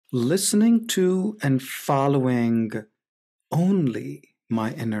listening to and following only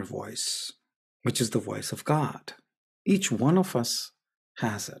my inner voice, which is the voice of God. Each one of us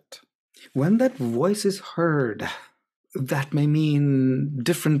has it. When that voice is heard, that may mean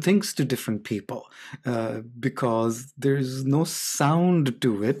different things to different people because there's no sound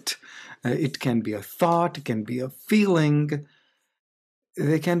to it. It can be a thought, it can be a feeling,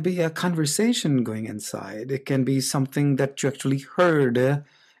 there can be a conversation going inside, it can be something that you actually heard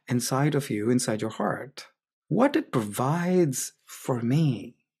inside of you, inside your heart. What it provides for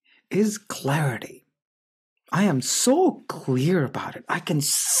me is clarity. I am so clear about it. I can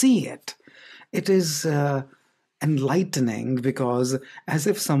see it. It is enlightening because as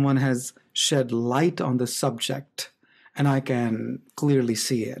if someone has shed light on the subject and I can clearly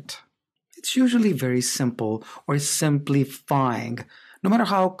see it. It's usually very simple or simplifying, no matter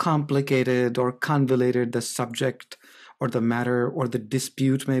how complicated or convoluted the subject or the matter or the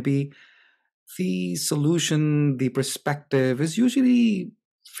dispute may be. The solution, the perspective is usually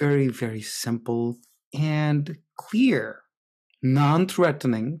very, very simple and clear,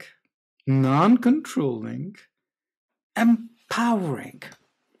 non-threatening, non-controlling, empowering.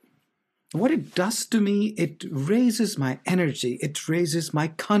 What it does to me, it raises my energy, it raises my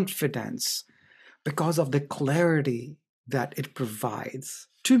confidence because of the clarity that it provides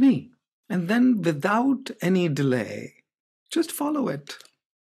to me. And then without any delay, just follow it.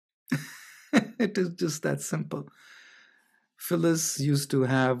 It is just that simple. Phyllis used to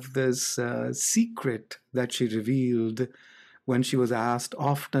have this secret that she revealed when she was asked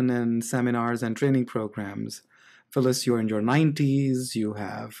often in seminars and training programs. Phyllis, you're in your 90s, you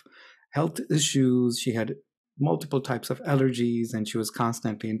have health issues. She had multiple types of allergies and she was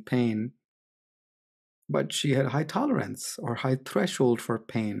constantly in pain. But she had high tolerance or high threshold for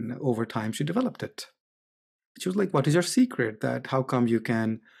pain. Over time, she developed it. She was like, what is your secret? That how come you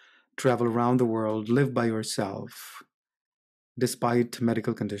can travel around the world, live by yourself, despite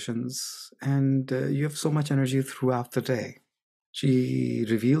medical conditions, and you have so much energy throughout the day? She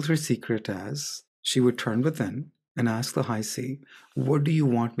revealed her secret as she would turn within and ask the high C, what do you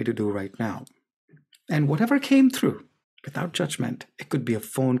want me to do right now? And whatever came through, without judgment, it could be a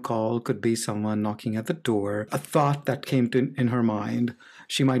phone call, could be someone knocking at the door, a thought that came in her mind.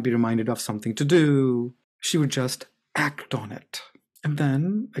 She might be reminded of something to do. She would just act on it. And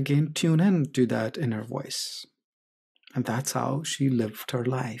then again, tune in to that inner voice. And that's how she lived her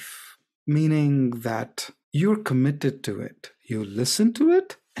life. Meaning that you're committed to it. You listen to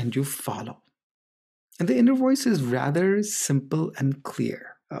it and you follow. And the inner voice is rather simple and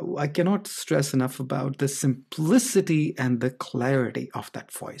clear. I cannot stress enough about the simplicity and the clarity of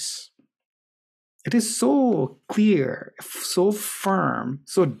that voice. It is so clear, so firm,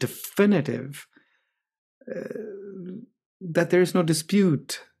 so definitive that there is no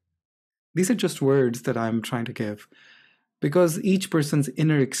dispute. These are just words that I'm trying to give because each person's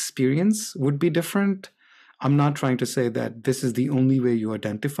inner experience would be different. I'm not trying to say that this is the only way you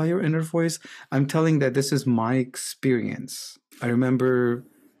identify your inner voice. I'm telling that this is my experience. I remember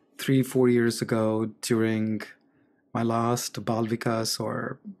 3-4 years ago during my last Bal Vikas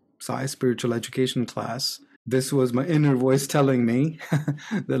or Sai spiritual education class, this was my inner voice telling me.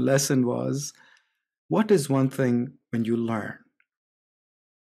 The lesson was, what is one thing when you learn,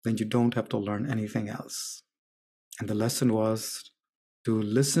 then you don't have to learn anything else? And the lesson was to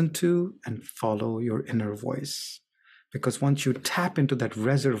listen to and follow your inner voice. Because once you tap into that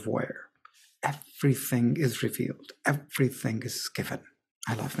reservoir, everything is revealed. Everything is given.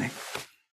 I love me.